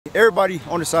everybody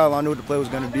on the sideline knew what the play was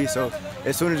going to be. So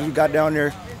as soon as we got down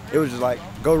there, it was just like,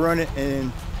 go run it.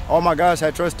 And all my guys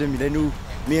had trust in me. They knew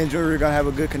me and Junior were going to have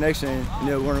a good connection, and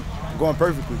they were going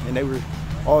perfectly. And they were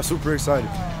all super excited.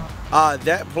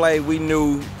 That play we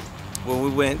knew when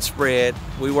we went spread.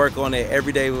 We work on it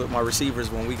every day with my receivers.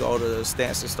 When we go to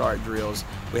stance and start drills,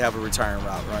 we have a return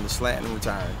route, run the slant and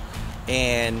return.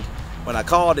 And when I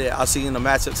called it, I seen the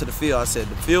matchup to the field. I said,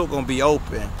 the field going to be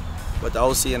open. But the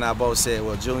OC and I both said,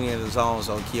 well, Junior in the zone,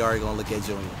 so Kyari going to look at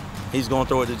Junior. He's going to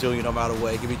throw it to Junior no matter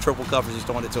what. Give me triple coverage, he's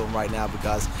throwing it to him right now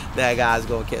because that guy's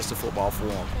going to catch the football for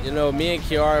him. You know, me and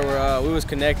Kyari, we was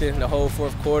connected the whole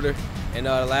fourth quarter. And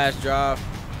the last drive,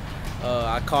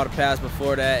 I caught a pass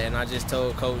before that, and I just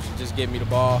told Coach, just give me the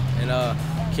ball. And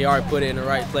Kyari put it in the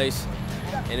right place,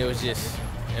 and it was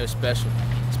special.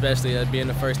 Especially being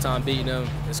the first time beating them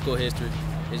in school history.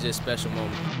 It's just a special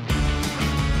moment.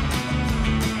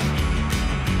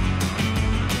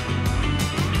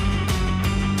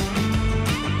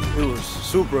 It was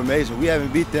super amazing. We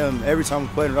haven't beat them every time we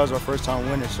played them. That was our first time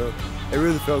winning, so it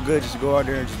really felt good just to go out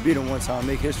there and just beat them one time,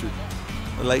 make history.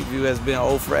 Lakeview has been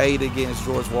 0 for 8 against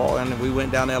George Walton, and we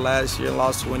went down there last year and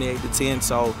lost 28-10.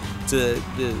 So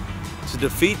to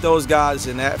defeat those guys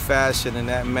in that fashion, in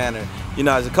that manner, you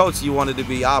know, as a coach, you wanted to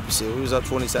be opposite. We was up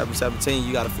 27-17.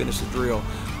 You got to finish the drill,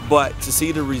 but to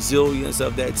see the resilience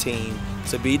of that team,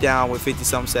 to be down with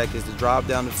 50-something seconds, to drive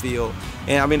down the field,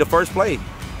 and I mean the first play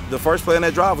on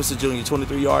that drive was the Junior,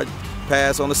 23-yard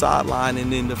pass on the sideline,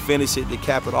 and then to finish it, to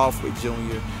cap it off with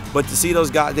Junior. But to see those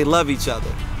guys, they love each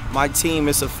other. My team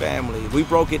is a family. We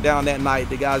broke it down that night.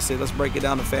 The guys said, let's break it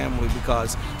down to family,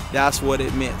 because that's what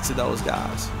it meant to those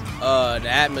guys. The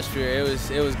atmosphere,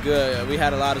 it was good. We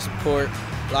had a lot of support,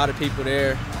 a lot of people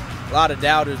there, a lot of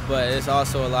doubters, but it's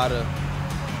also a lot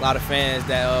of fans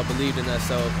that believed in us.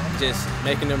 So just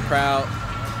making them proud,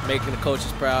 making the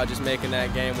coaches proud, just making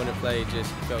that game winning play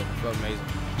just felt amazing.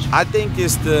 I think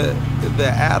it's the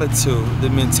attitude, the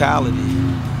mentality.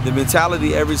 The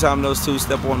mentality every time those two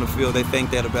step on the field, they think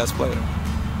they're the best player.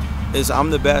 I'm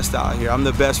the best out here. I'm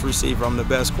the best receiver. I'm the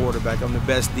best quarterback. I'm the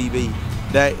best DB.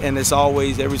 And it's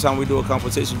always, every time we do a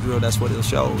competition drill, that's what it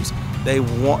shows. They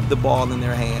want the ball in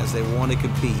their hands. They want to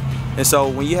compete. And so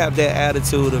when you have that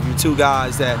attitude of your two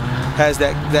guys that has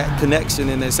that connection,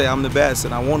 and they say, I'm the best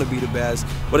and I want to be the best,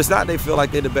 but it's not they feel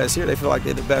like they're the best here. They feel like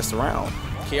they're the best around.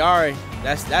 Kyari,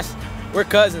 we're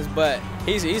cousins, but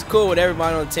he's cool with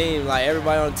everybody on the team. Like,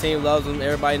 everybody on the team loves him.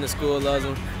 Everybody in the school loves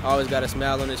him. Always got a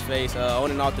smile on his face.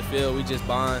 On and off the field, we just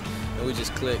bond and we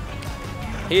just click.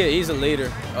 He's a leader.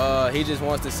 He just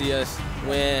wants to see us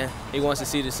win. He wants to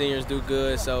see the seniors do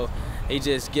good, so he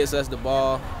just gets us the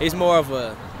ball. He's more of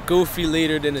a goofy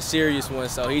leader than a serious one,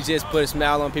 so he just put a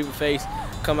smile on people's face,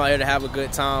 come out here to have a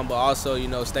good time, but also, you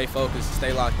know, stay focused,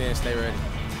 stay locked in, stay ready.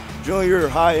 Junior,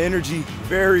 high energy,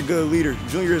 very good leader.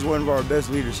 Junior is one of our best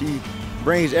leaders. He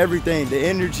brings everything, the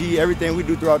energy, everything we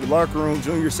do throughout the locker room.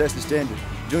 Junior sets the standard.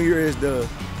 Junior is the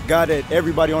guy that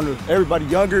everybody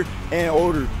younger and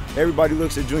older, everybody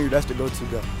looks at Junior. That's the go-to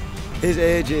guy. His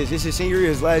edge is, it's his senior year,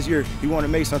 his last year. He want to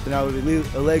make something out of it,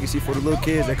 leave a legacy for the little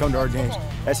kids that come to our games.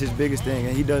 That's his biggest thing,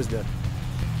 and he does that.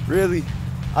 Really,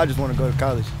 I just want to go to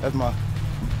college. That's my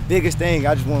biggest thing.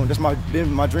 That's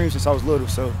been my dream since I was little.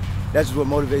 So that's just what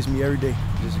motivates me every day.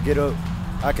 Just get up,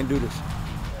 I can do this.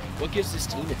 What gives this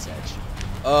team its edge?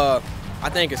 I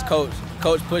think it's Coach.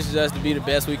 Coach pushes us to be the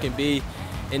best we can be.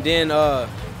 And then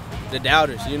the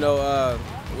doubters, you know,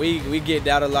 we get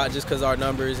doubted a lot just because of our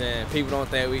numbers and people don't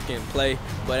think we can play.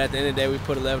 But at the end of the day, we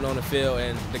put 11 on the field,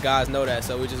 and the guys know that,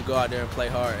 so we just go out there and play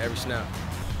hard every snap.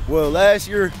 Well, last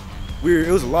year,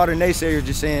 it was a lot of naysayers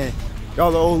just saying,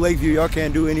 y'all are old Lakeview, y'all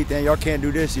can't do anything, y'all can't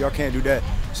do this, y'all can't do that.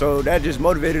 So that just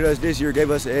motivated us this year, gave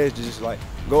us the edge to just like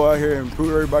go out here and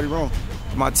prove everybody wrong.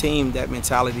 My team, that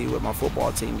mentality with my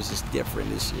football team is just different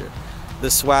this year.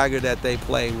 The swagger that they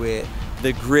play with,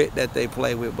 the grit that they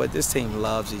play with, but this team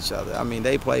loves each other. I mean,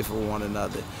 they play for one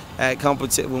another.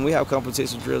 When we have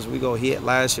competition drills, we go hit.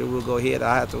 Last year, we'll go hit.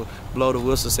 I have to blow the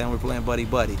whistle saying we're playing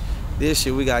buddy-buddy. This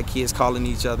year, we got kids calling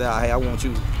each other out, hey, I want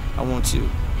you,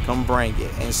 come bring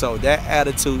it. And so that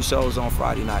attitude shows on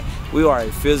Friday night. We are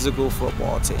a physical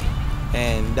football team,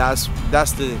 and that's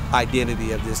the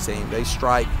identity of this team. They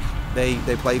strike. They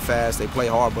play fast, they play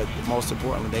hard, but most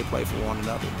importantly, they play for one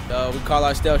another. We call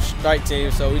ourselves strike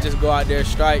team, so we just go out there,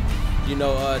 strike, you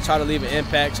know, try to leave an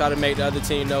impact, try to make the other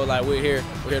team know, like, we're here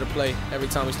to play every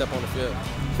time we step on the field.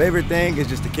 Favorite thing is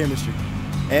just the chemistry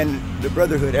and the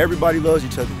brotherhood. Everybody loves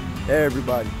each other,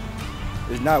 everybody.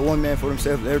 There's not one man for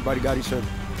themselves, everybody got each other.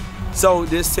 So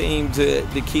this team, to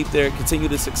continue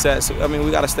the success, I mean,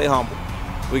 we got to stay humble.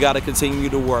 We got to continue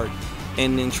to work.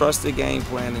 and then trust the game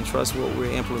plan and trust what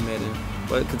we're implementing.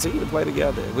 But continue to play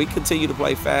together. If we continue to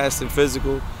play fast and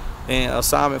physical and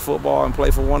assignment football and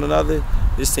play for one another,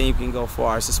 this team can go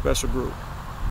far. It's a special group.